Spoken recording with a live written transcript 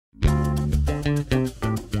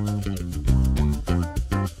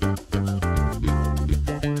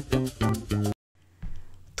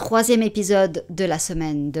Troisième épisode de la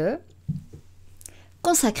semaine 2,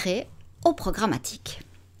 consacré au programmatique.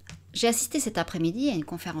 J'ai assisté cet après-midi à une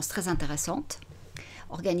conférence très intéressante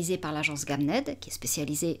organisée par l'agence Gamned, qui est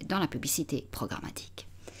spécialisée dans la publicité programmatique.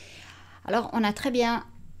 Alors, on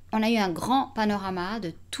a eu un grand panorama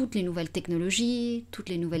de toutes les nouvelles technologies, toutes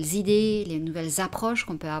les nouvelles idées, les nouvelles approches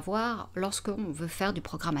qu'on peut avoir lorsqu'on veut faire du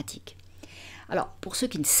programmatique. Alors, pour ceux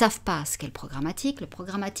qui ne savent pas ce qu'est le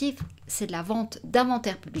programmatique, c'est de la vente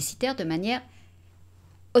d'inventaire publicitaire de manière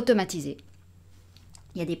automatisée.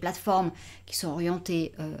 Il y a des plateformes qui sont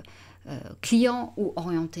orientées clients ou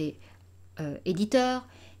orientées éditeurs,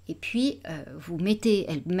 et puis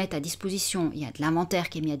elles mettent à disposition, il y a de l'inventaire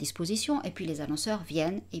qui est mis à disposition, et puis les annonceurs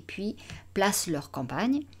viennent et puis placent leur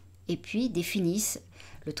campagne, et puis définissent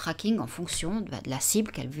le tracking en fonction de la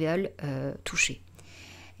cible qu'elles veulent toucher.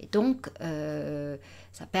 Et donc,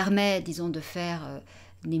 ça permet, disons, de faire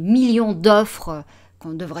des millions d'offres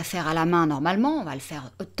qu'on devrait faire à la main normalement. On va le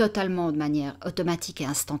faire totalement de manière automatique et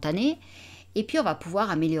instantanée. Et puis, on va pouvoir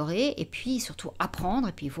améliorer et puis surtout apprendre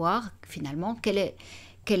et puis voir finalement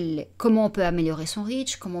comment on peut améliorer son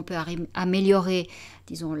reach, comment on peut améliorer,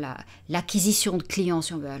 disons, l'acquisition de clients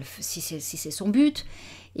si c'est son but.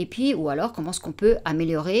 Et puis, ou alors, comment est-ce qu'on peut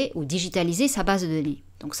améliorer ou digitaliser sa base de données.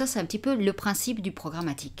 Donc ça, c'est un petit peu le principe du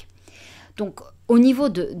programmatique. Donc, au niveau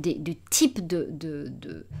du type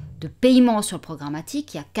de paiement sur le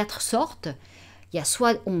programmatique, il y a 4 sortes. Il y a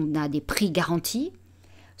soit on a des prix garantis,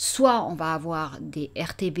 soit on va avoir des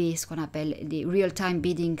RTB, ce qu'on appelle des real-time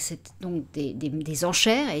bidding, c'est donc des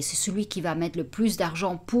enchères, et c'est celui qui va mettre le plus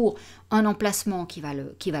d'argent pour un emplacement qui va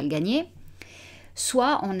le gagner.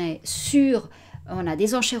 Soit on a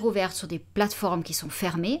des enchères ouvertes sur des plateformes qui sont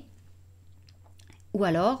fermées, ou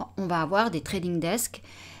alors on va avoir des trading desks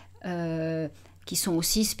qui sont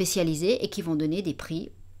aussi spécialisés et qui vont donner des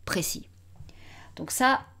prix précis. Donc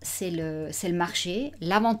ça, c'est le marché.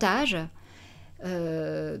 L'avantage,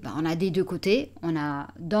 on a des deux côtés. On a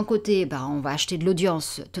d'un côté, on va acheter de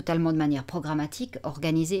l'audience totalement de manière programmatique,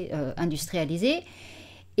 organisée, industrialisée,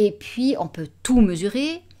 et puis on peut tout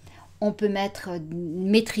mesurer. On peut mettre une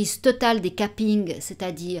maîtrise totale des cappings,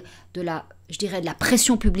 c'est-à-dire de la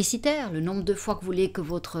pression publicitaire, le nombre de fois que vous voulez que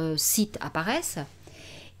votre site apparaisse.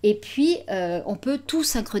 Et puis, on peut tout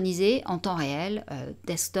synchroniser en temps réel,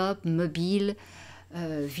 desktop, mobile,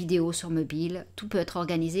 vidéo sur mobile. Tout peut être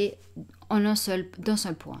organisé d'un seul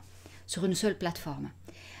point, sur une seule plateforme.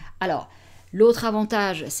 Alors, l'autre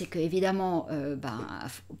avantage, c'est qu'évidemment,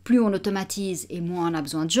 plus on automatise et moins on a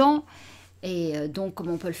besoin de gens. Et donc, comme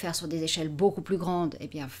on peut le faire sur des échelles beaucoup plus grandes, eh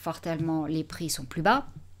bien, fortement, les prix sont plus bas.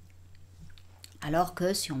 Alors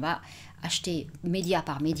que si on va acheter média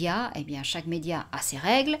par média, eh bien, chaque média a ses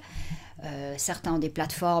règles. Certains ont des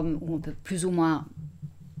plateformes où on peut plus ou moins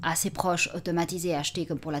assez proche, automatiser, acheter,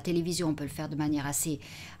 comme pour la télévision, on peut le faire de manière assez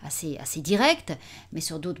directe. Mais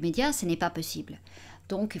sur d'autres médias, ce n'est pas possible.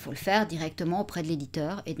 Donc, il faut le faire directement auprès de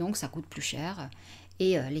l'éditeur. Et donc, ça coûte plus cher.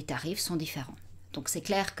 Et les tarifs sont différents. Donc, c'est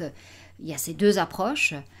clair qu'il y a ces deux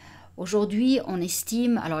approches. Aujourd'hui, on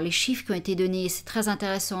estime, alors les chiffres qui ont été donnés, c'est très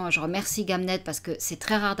intéressant, je remercie Gamned parce que c'est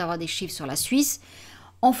très rare d'avoir des chiffres sur la Suisse.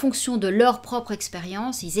 En fonction de leur propre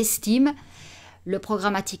expérience, ils estiment le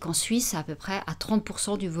programmatique en Suisse à peu près à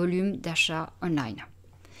 30% du volume d'achat online.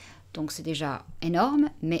 Donc c'est déjà énorme,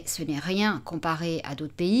 mais ce n'est rien comparé à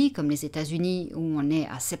d'autres pays comme les États-Unis où on est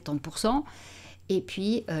à 70%. Et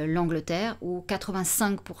puis l'Angleterre où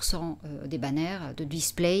 85% des banners de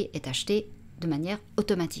display est acheté de manière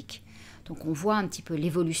automatique. Donc on voit un petit peu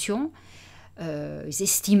l'évolution. Ils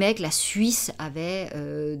estimaient que la Suisse avait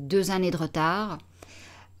 2 années de retard.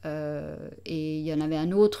 Et il y en avait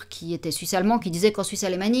un autre qui était suisse-allemand qui disait qu'en Suisse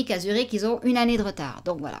alémanique, à Zurich, ils ont 1 année de retard.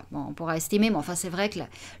 Donc voilà, bon, on pourra estimer, mais enfin c'est vrai que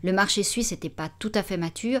le marché suisse n'était pas tout à fait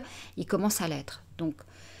mature. Il commence à l'être. Donc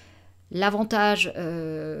l'avantage,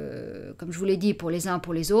 comme je vous l'ai dit, pour les uns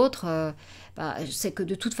pour les autres, c'est que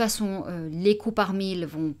de toute façon, les coûts par mille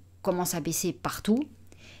vont commencer à baisser partout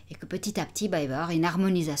et que petit à petit, il va y avoir une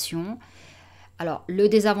harmonisation. Alors, le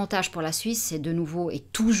désavantage pour la Suisse, c'est de nouveau et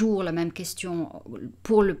toujours la même question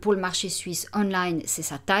pour le marché suisse online, c'est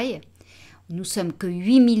sa taille. Nous sommes que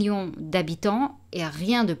 8 millions d'habitants et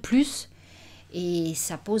rien de plus. Et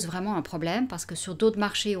ça pose vraiment un problème parce que sur d'autres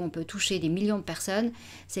marchés où on peut toucher des millions de personnes,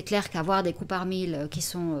 c'est clair qu'avoir des coûts par mille qui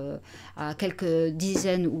sont à quelques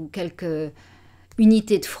dizaines ou quelques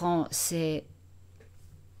unités de francs,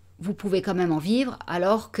 vous pouvez quand même en vivre,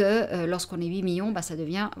 alors que lorsqu'on est 8 millions, ça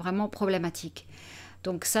devient vraiment problématique.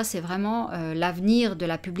 Donc ça, c'est vraiment l'avenir de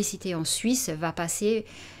la publicité en Suisse va passer.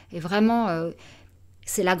 Et vraiment,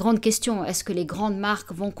 c'est la grande question. Est-ce que les grandes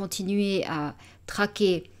marques vont continuer à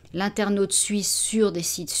traquer l'internaute suisse sur des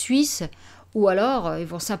sites suisses, ou alors ils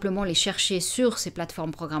vont simplement les chercher sur ces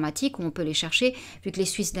plateformes programmatiques où on peut les chercher, vu que les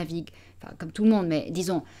Suisses naviguent, enfin, comme tout le monde, mais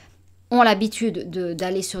disons, ont l'habitude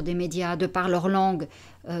d'aller sur des médias, de par leur langue,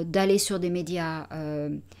 d'aller sur des médias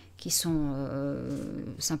qui sont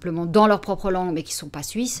simplement dans leur propre langue, mais qui ne sont pas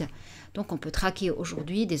suisses. Donc on peut traquer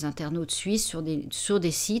aujourd'hui des internautes suisses sur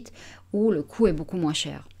des sites où le coût est beaucoup moins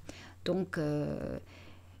cher. Donc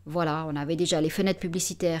voilà, on avait déjà les fenêtres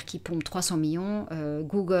publicitaires qui pompent 300 millions,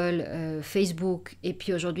 Google, Facebook, et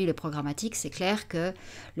puis aujourd'hui les programmatiques. C'est clair que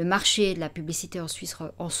le marché de la publicité en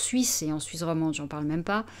Suisse et en Suisse romande, j'en parle même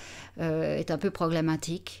pas, est un peu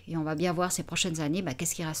problématique. Et on va bien voir ces prochaines années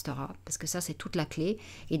qu'est-ce qui restera, parce que ça c'est toute la clé.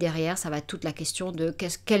 Et derrière, ça va être toute la question de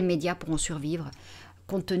quels médias pourront survivre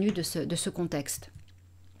compte tenu de ce contexte.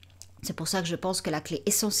 C'est pour ça que je pense que la clé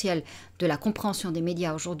essentielle de la compréhension des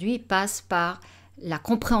médias aujourd'hui passe par la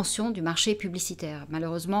compréhension du marché publicitaire.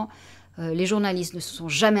 Malheureusement, les journalistes ne se sont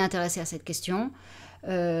jamais intéressés à cette question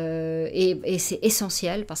et c'est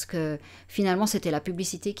essentiel parce que finalement, c'était la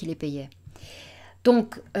publicité qui les payait.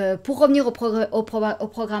 Donc, pour revenir au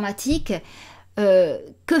programmatique,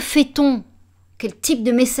 que fait-on? Quel type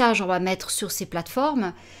de message on va mettre sur ces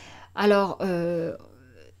plateformes? Alors,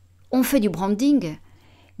 on fait du branding,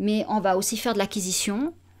 mais on va aussi faire de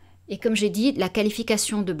l'acquisition. Et comme j'ai dit, la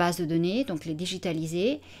qualification de bases de données, donc les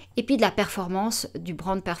digitaliser, et puis de la performance, du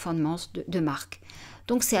brand performance de marque.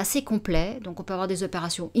 Donc c'est assez complet, donc on peut avoir des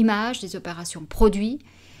opérations images, des opérations produits,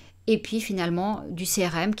 et puis finalement du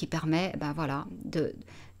CRM qui permet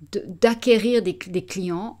d'acquérir des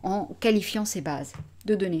clients en qualifiant ces bases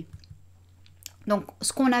de données. Donc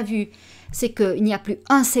ce qu'on a vu, c'est qu'il n'y a plus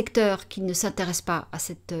un secteur qui ne s'intéresse pas à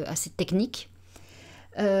cette technique.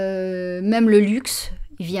 Même le luxe,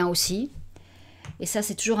 il vient aussi. Et ça,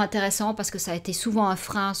 c'est toujours intéressant parce que ça a été souvent un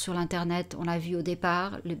frein sur l'Internet. On l'a vu au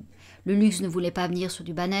départ. Le luxe ne voulait pas venir sur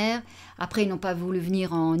du banner. Après, ils n'ont pas voulu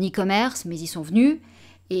venir en e-commerce, mais ils sont venus.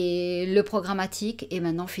 Et le programmatique, et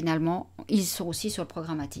maintenant, finalement, ils sont aussi sur le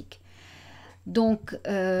programmatique. Donc,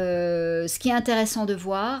 ce qui est intéressant de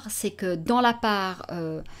voir, c'est que dans la part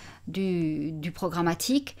du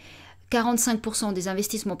programmatique, 45% des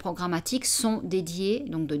investissements programmatiques sont dédiés,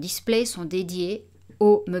 donc de display, sont dédiés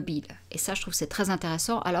au mobile. Et ça, je trouve que c'est très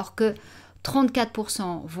intéressant, alors que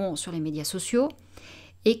 34% vont sur les médias sociaux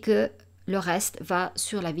et que le reste va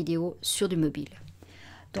sur la vidéo, sur du mobile.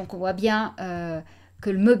 Donc on voit bien que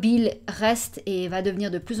le mobile reste et va devenir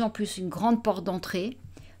de plus en plus une grande porte d'entrée,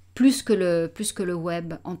 plus que le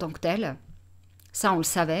web en tant que tel. Ça, on le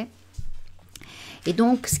savait. Et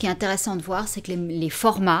donc, ce qui est intéressant de voir, c'est que les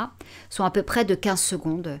formats sont à peu près de 15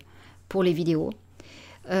 secondes pour les vidéos.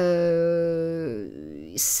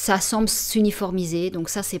 Ça semble s'uniformiser, donc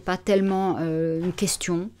ça, c'est pas tellement une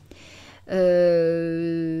question. Parmi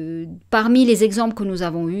les exemples que nous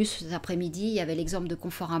avons eus cet après-midi, il y avait l'exemple de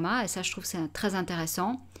Conforama, et ça, je trouve que c'est très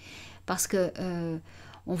intéressant, parce que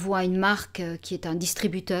on voit une marque qui est un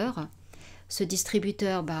distributeur. Ce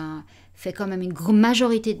distributeur fait quand même une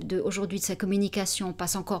majorité aujourd'hui de sa communication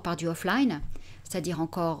passe encore par du offline, c'est-à-dire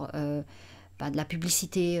encore de la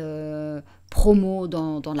publicité promo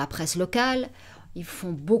dans la presse locale. Ils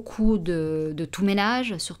font beaucoup de tout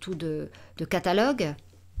ménage, surtout de catalogues.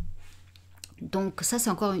 Donc ça,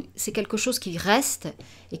 c'est quelque chose qui reste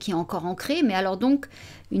et qui est encore ancré. Mais alors donc,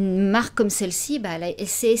 une marque comme celle-ci, elle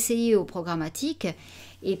s'est essayée au programmatique.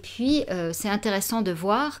 Et puis, c'est intéressant de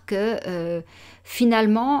voir que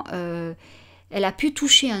finalement, elle a pu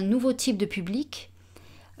toucher un nouveau type de public,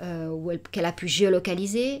 qu'elle a pu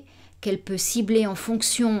géolocaliser, qu'elle peut cibler en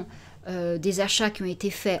fonction des achats qui ont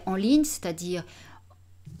été faits en ligne, c'est-à-dire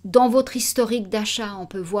dans votre historique d'achat, on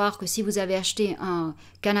peut voir que si vous avez acheté un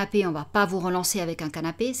canapé, on ne va pas vous relancer avec un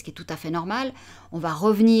canapé, ce qui est tout à fait normal. On va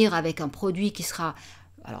revenir avec un produit qui sera...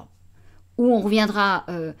 Alors, où on reviendra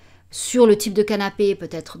sur le type de canapé,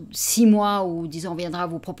 peut-être 6 mois, ou disons, on viendra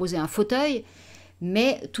vous proposer un fauteuil.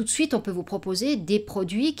 Mais tout de suite, on peut vous proposer des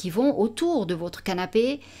produits qui vont autour de votre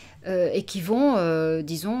canapé et qui vont,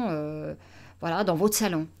 dans votre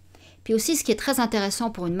salon. Puis aussi, ce qui est très intéressant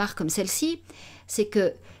pour une marque comme celle-ci, c'est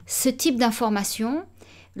que ce type d'information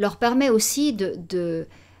leur permet aussi de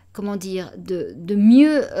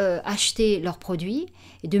mieux acheter leurs produits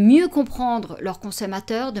et de mieux comprendre leurs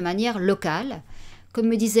consommateurs de manière locale. Comme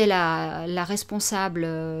me disait la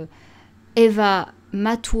responsable Eva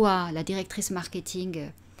Matoua, la directrice marketing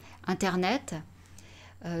Internet,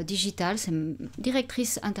 digital, c'est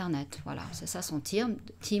directrice Internet. Voilà, c'est ça son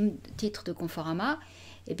titre de Conforama.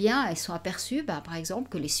 Eh bien, elles sont aperçues, par exemple,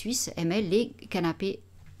 que les Suisses aimaient les canapés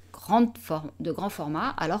de grand format,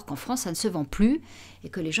 alors qu'en France, ça ne se vend plus, et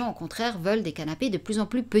que les gens, au contraire, veulent des canapés de plus en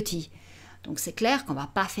plus petits. Donc c'est clair qu'on ne va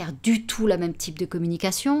pas faire du tout le même type de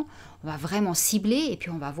communication, on va vraiment cibler, et puis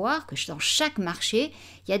on va voir que dans chaque marché,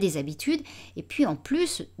 il y a des habitudes, et puis en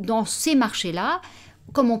plus, dans ces marchés-là,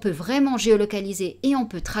 comme on peut vraiment géolocaliser et on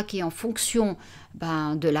peut traquer en fonction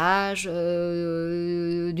de l'âge,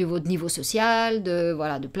 de votre niveau social,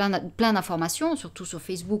 de plein d'informations, surtout sur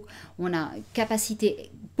Facebook, on a une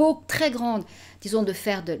capacité très grande, disons, de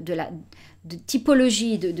faire de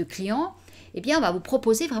typologie de clients. Eh bien, on va vous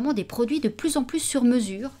proposer vraiment des produits de plus en plus sur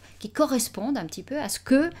mesure qui correspondent un petit peu à ce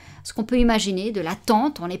qu'on peut imaginer de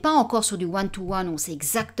l'attente. On n'est pas encore sur du one-to-one, on sait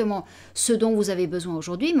exactement ce dont vous avez besoin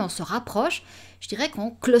aujourd'hui, mais on se rapproche. Je dirais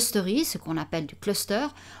qu'on clusterise, ce qu'on appelle du cluster.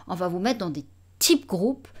 On va vous mettre dans des types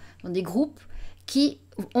groupes, dans des groupes qui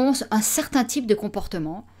ont un certain type de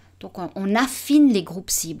comportement. Donc, on affine les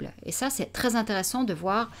groupes cibles. Et ça, c'est très intéressant de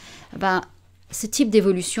voir ce type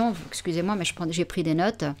d'évolution. Excusez-moi, mais j'ai pris des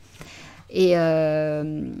notes. Et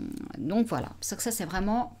donc voilà, ça c'est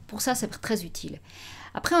vraiment, pour ça c'est très utile.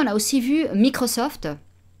 Après on a aussi vu Microsoft,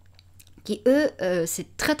 qui eux,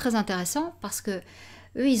 c'est très très intéressant parce que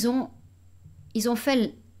eux ils ont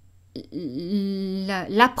fait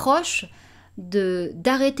l'approche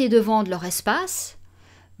d'arrêter de vendre leur espace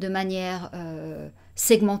de manière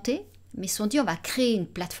segmentée, mais ils se sont dit on va créer une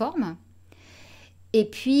plateforme et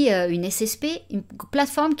puis une SSP, une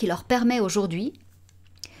plateforme qui leur permet aujourd'hui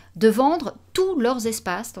de vendre tous leurs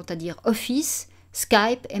espaces, c'est-à-dire Office,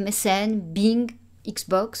 Skype, MSN, Bing,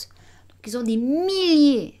 Xbox. Donc, ils ont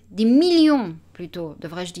des millions plutôt,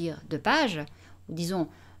 devrais-je dire, de pages, ou disons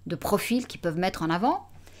de profils qu'ils peuvent mettre en avant.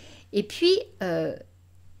 Et puis,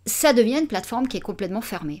 ça devient une plateforme qui est complètement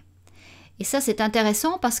fermée. Et ça, c'est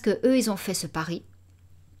intéressant parce qu'eux, ils ont fait ce pari.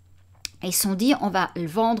 Et ils se sont dit, on va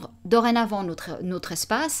vendre dorénavant notre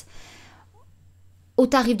espace au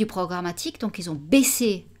tarif du programmatique. Donc, ils ont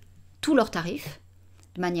baissé tous leurs tarifs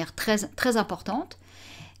de manière très, très importante.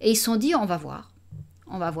 Et ils se sont dit, on va voir,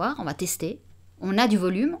 on va tester. On a du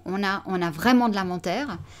volume, on a vraiment de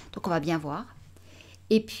l'inventaire, donc on va bien voir.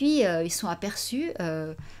 Et puis, ils sont aperçus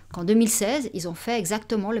qu'en 2016, ils ont fait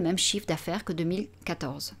exactement le même chiffre d'affaires que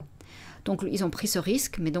 2014. Donc, ils ont pris ce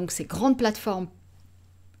risque, mais donc ces grandes plateformes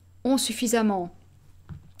ont suffisamment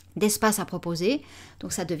d'espace à proposer,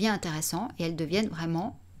 donc ça devient intéressant et elles deviennent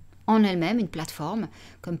vraiment en elles-mêmes une plateforme,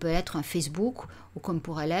 comme peut être un Facebook ou comme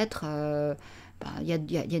pourrait l'être, il y a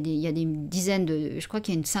des dizaines je crois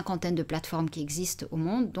qu'il y a une cinquantaine de plateformes qui existent au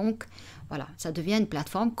monde, donc voilà, ça devient une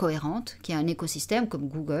plateforme cohérente qui a un écosystème comme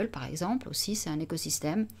Google par exemple aussi, c'est un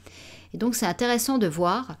écosystème. Et donc c'est intéressant de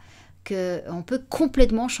voir qu'on peut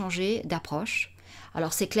complètement changer d'approche.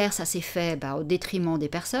 Alors c'est clair, ça s'est fait au détriment des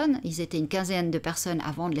personnes, ils étaient une quinzaine de personnes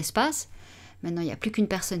à vendre l'espace, maintenant il n'y a plus qu'une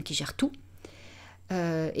personne qui gère tout.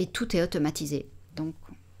 Et tout est automatisé. Donc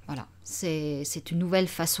voilà, c'est une nouvelle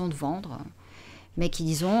façon de vendre, mais qui,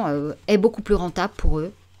 disons, est beaucoup plus rentable pour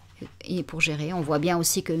eux et pour gérer. On voit bien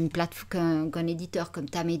aussi qu'un éditeur comme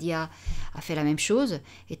Média a fait la même chose,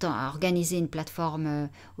 a organisé une plateforme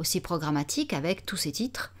aussi programmatique avec tous ses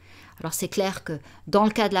titres. Alors c'est clair que dans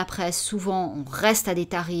le cas de la presse, souvent on reste à des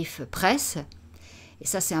tarifs presse, et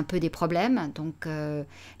ça, c'est un peu des problèmes. Donc,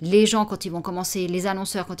 les gens, les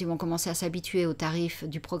annonceurs, quand ils vont commencer à s'habituer aux tarifs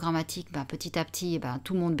du programmatique, petit à petit,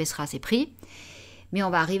 tout le monde baissera ses prix. Mais on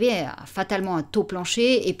va arriver fatalement à un taux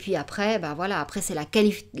plancher. Et puis après, après c'est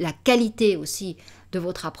la qualité aussi de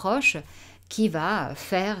votre approche qui va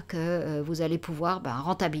faire que vous allez pouvoir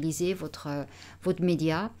rentabiliser votre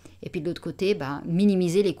média. Et puis de l'autre côté,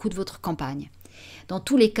 minimiser les coûts de votre campagne. Dans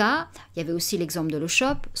tous les cas, il y avait aussi l'exemple de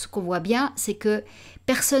leshop. Ce qu'on voit bien, c'est que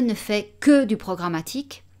personne ne fait que du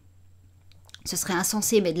programmatique. Ce serait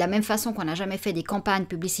insensé, mais de la même façon qu'on n'a jamais fait des campagnes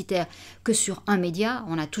publicitaires que sur un média,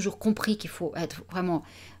 on a toujours compris qu'il faut être vraiment,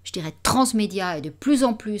 je dirais, transmédia, et de plus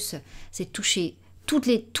en plus, c'est toucher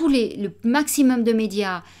le maximum de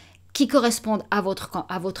médias qui correspondent à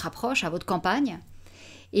votre approche, à votre campagne.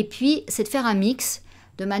 Et puis, c'est de faire un mix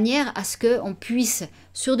de manière à ce qu'on puisse,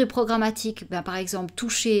 sur du programmatique, par exemple,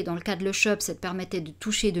 toucher, dans le cas de leshop, ça te permettait de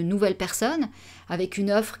toucher de nouvelles personnes avec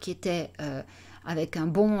une offre qui était avec un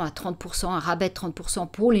bon à 30%, un rabais de 30%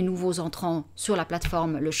 pour les nouveaux entrants sur la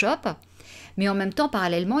plateforme leshop. Mais en même temps,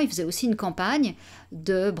 parallèlement, il faisait aussi une campagne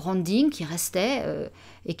de branding qui restait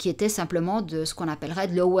et qui était simplement de ce qu'on appellerait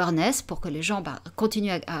de l'awareness pour que les gens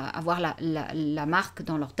continuent à avoir la marque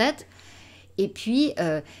dans leur tête. Et puis,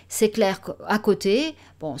 c'est clair qu'à côté,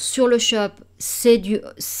 bon, sur le shop,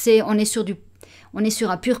 on est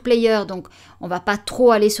sur un pure player, donc on ne va pas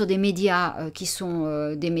trop aller sur des médias qui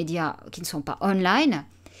sont des médias qui ne sont pas online.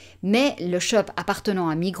 Mais le shop appartenant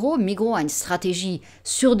à Migros a une stratégie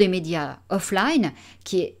sur des médias offline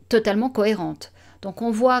qui est totalement cohérente. Donc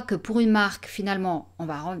on voit que pour une marque, finalement,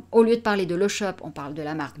 au lieu de parler de le shop, on parle de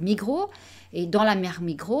la marque Migros. Et dans la marque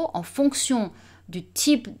Migros, en fonction du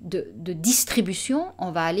type de distribution,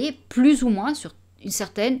 on va aller plus ou moins sur une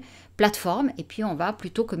certaine plateforme et puis on va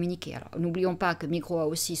plutôt communiquer. Alors n'oublions pas que Migros a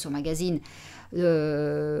aussi son magazine qui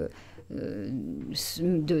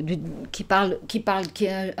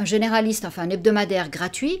est un généraliste, enfin un hebdomadaire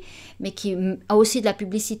gratuit, mais qui a aussi de la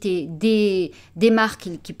publicité des marques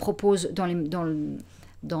qui proposent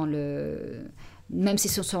même si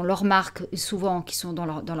ce sont leurs marques souvent qui sont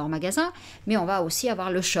dans leur magasin, mais on va aussi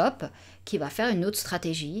avoir le shop qui va faire une autre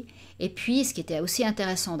stratégie. Et puis ce qui était aussi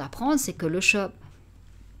intéressant d'apprendre, c'est que le shop,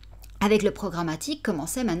 avec le programmatique,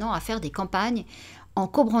 commençait maintenant à faire des campagnes en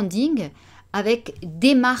co-branding avec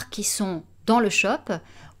des marques qui sont dans le shop,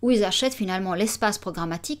 où ils achètent finalement l'espace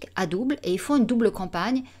programmatique à double, et ils font une double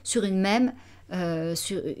campagne sur une même...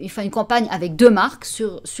 ils font une campagne avec deux marques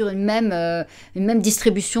sur une même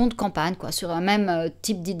distribution de campagne, quoi, sur un même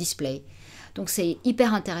type de display. Donc c'est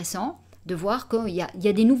hyper intéressant de voir qu'il y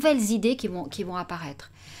a des nouvelles idées qui vont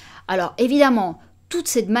apparaître. Alors évidemment, toute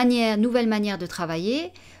cette nouvelle manière de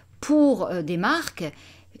travailler pour des marques,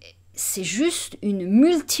 c'est juste une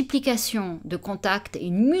multiplication de contacts et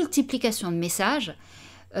une multiplication de messages.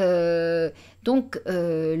 Donc,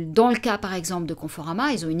 dans le cas, par exemple, de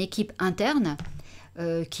Conforama, ils ont une équipe interne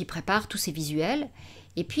qui prépare tous ces visuels.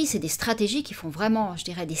 Et puis, c'est des stratégies qui font vraiment, je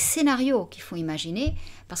dirais, des scénarios qu'il faut imaginer,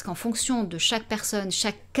 parce qu'en fonction de chaque personne,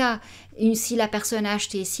 chaque cas, si la personne a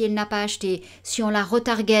acheté, si elle n'a pas acheté, si on la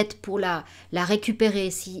retarget pour la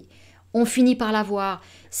récupérer, si on finit par la voir,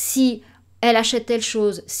 si elle achète telle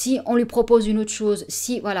chose, si on lui propose une autre chose,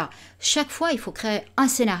 voilà. Chaque fois, il faut créer un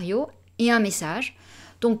scénario et un message.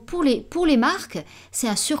 Donc, pour les marques, c'est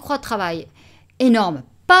un surcroît de travail énorme.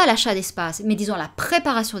 Pas l'achat d'espace, mais disons la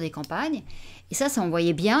préparation des campagnes. Et ça on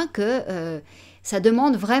voyait bien que ça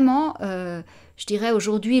demande vraiment, je dirais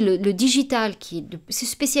aujourd'hui, le digital qui se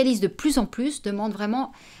spécialise de plus en plus, demande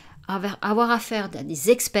vraiment avoir affaire à des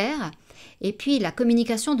experts. Et puis, la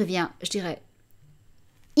communication devient, je dirais,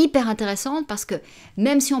 hyper intéressante parce que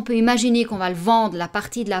même si on peut imaginer qu'on va le vendre, la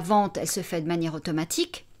partie de la vente, elle se fait de manière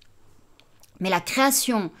automatique, mais la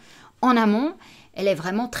création en amont, elle est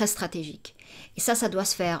vraiment très stratégique. Et ça doit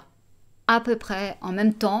se faire à peu près en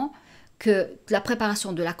même temps que la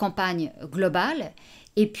préparation de la campagne globale.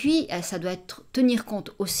 Et puis, ça doit tenir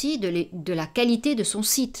compte aussi de la qualité de son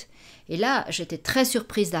site. Et là, j'étais très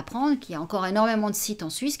surprise d'apprendre qu'il y a encore énormément de sites en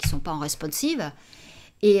Suisse qui ne sont pas en responsive.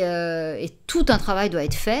 Et tout un travail doit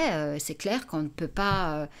être fait. C'est clair qu'on ne peut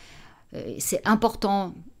pas... c'est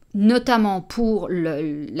important, notamment pour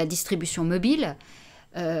la distribution mobile,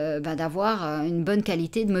 d'avoir une bonne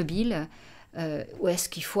qualité de mobile. Ou est-ce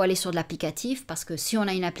qu'il faut aller sur de l'applicatif? Parce que si on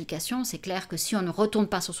a une application, c'est clair que si on ne retourne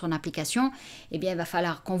pas sur son application, eh bien, il va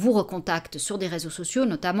falloir qu'on vous recontacte sur des réseaux sociaux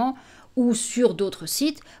notamment, ou sur d'autres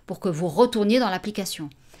sites, pour que vous retourniez dans l'application.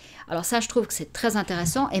 Alors ça, je trouve que c'est très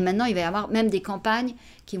intéressant. Et maintenant, il va y avoir même des campagnes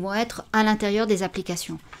qui vont être à l'intérieur des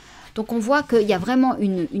applications. Donc on voit qu'il y a vraiment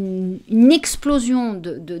une explosion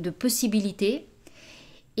de possibilités.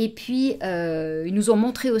 Et puis, ils nous ont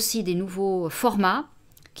montré aussi des nouveaux formats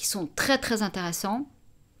qui sont très très intéressants.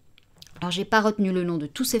 Alors, je n'ai pas retenu le nom de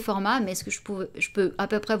tous ces formats, mais ce que je peux à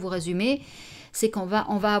peu près vous résumer, c'est qu'on va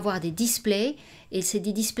avoir des displays, et ces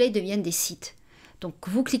displays deviennent des sites. Donc,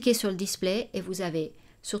 vous cliquez sur le display, et vous avez,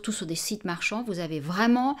 surtout sur des sites marchands, vous avez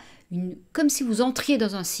vraiment comme si vous entriez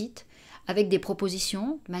dans un site, avec des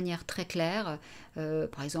propositions de manière très claire.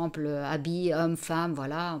 Par exemple, habits, hommes, femmes,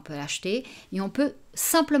 voilà, on peut l'acheter. Et on peut,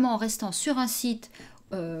 simplement en restant sur un site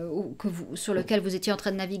sur lequel vous étiez en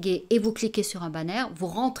train de naviguer et vous cliquez sur un banner, vous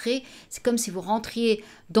rentrez, c'est comme si vous rentriez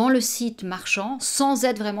dans le site marchand sans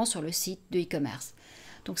être vraiment sur le site de e-commerce.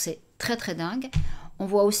 Donc c'est très très dingue. On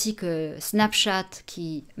voit aussi que Snapchat,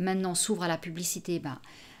 qui maintenant s'ouvre à la publicité,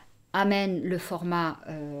 amène le format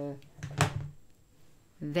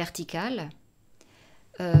vertical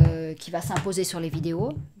qui va s'imposer sur les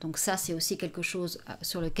vidéos. Donc ça, c'est aussi quelque chose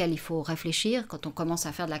sur lequel il faut réfléchir quand on commence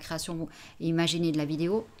à faire de la création et imaginer de la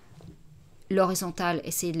vidéo. L'horizontal,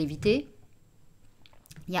 essayez de l'éviter.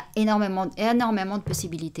 Il y a énormément de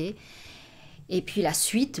possibilités. Et puis la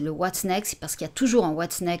suite, le What's Next, parce qu'il y a toujours un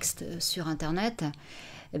What's Next sur Internet,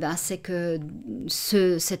 c'est que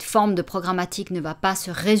cette forme de programmatique ne va pas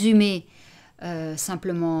se résumer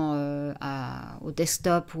simplement à au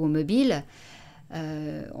desktop ou au mobile.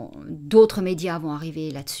 D'autres médias vont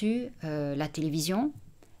arriver là-dessus, la télévision,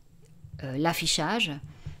 l'affichage.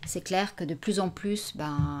 C'est clair que de plus en plus,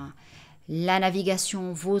 la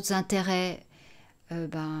navigation, vos intérêts,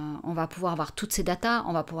 on va pouvoir avoir toutes ces datas,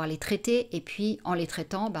 on va pouvoir les traiter, et puis en les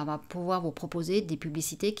traitant, on va pouvoir vous proposer des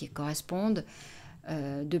publicités qui correspondent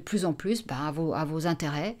de plus en plus à vos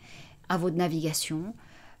intérêts, à votre navigation.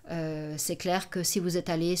 C'est clair que si vous êtes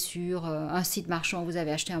allé sur un site marchand, vous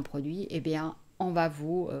avez acheté un produit, eh bien,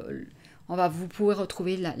 vous pouvez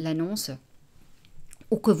retrouver l'annonce,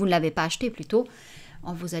 ou que vous ne l'avez pas acheté plutôt,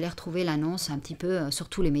 vous allez retrouver l'annonce un petit peu sur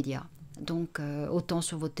tous les médias. Donc, autant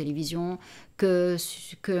sur votre télévision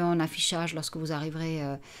qu'en affichage, lorsque vous arriverez,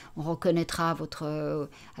 on reconnaîtra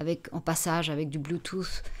en passage avec du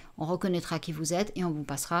Bluetooth, on reconnaîtra qui vous êtes et on vous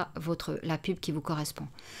passera la pub qui vous correspond.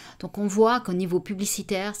 Donc, on voit qu'au niveau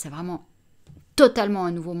publicitaire, c'est vraiment totalement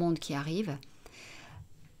un nouveau monde qui arrive.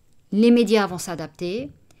 Les médias vont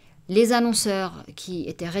s'adapter. Les annonceurs qui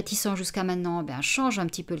étaient réticents jusqu'à maintenant changent un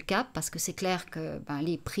petit peu le cap parce que c'est clair que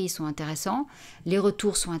les prix sont intéressants, les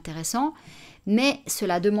retours sont intéressants, mais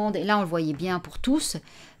cela demande, et là on le voyait bien pour tous,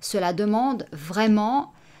 cela demande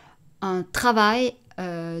vraiment un travail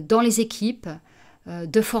dans les équipes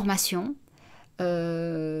de formation.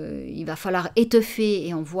 Il va falloir étoffer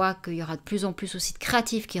et on voit qu'il y aura de plus en plus aussi de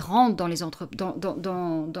créatifs qui rentrent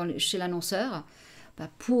chez l'annonceur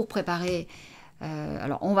pour préparer.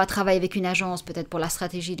 Alors, on va travailler avec une agence peut-être pour la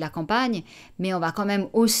stratégie de la campagne, mais on va quand même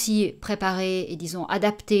aussi préparer et disons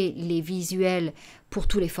adapter les visuels pour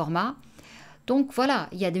tous les formats. Donc voilà,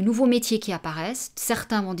 il y a de nouveaux métiers qui apparaissent,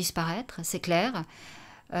 certains vont disparaître, c'est clair.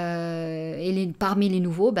 Parmi les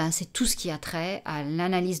nouveaux, c'est tout ce qui a trait à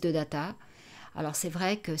l'analyse de data. Alors c'est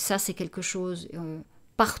vrai que ça c'est quelque chose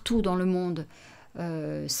partout dans le monde.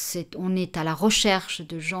 On est à la recherche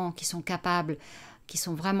de gens qui sont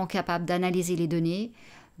vraiment capables d'analyser les données,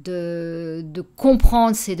 de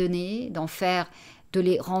comprendre ces données, de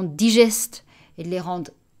les rendre digestes et de les rendre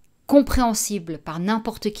compréhensibles par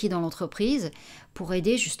n'importe qui dans l'entreprise pour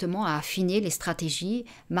aider justement à affiner les stratégies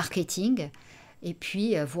marketing et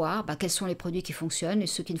puis voir quels sont les produits qui fonctionnent et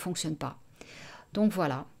ceux qui ne fonctionnent pas. Donc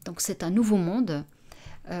voilà, donc c'est un nouveau monde.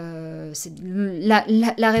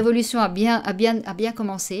 La révolution a bien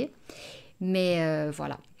commencé, mais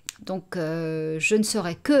voilà. Donc, je ne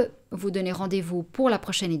saurais que vous donner rendez-vous pour la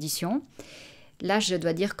prochaine édition. Là, je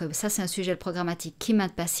dois dire que ça, c'est un sujet programmatique qui me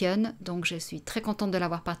passionne. Donc, je suis très contente de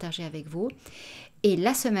l'avoir partagé avec vous. Et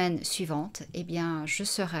la semaine suivante, je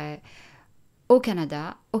serai au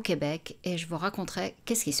Canada, au Québec, et je vous raconterai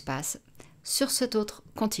qu'est-ce qui se passe sur cet autre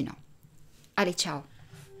continent. Allez, ciao!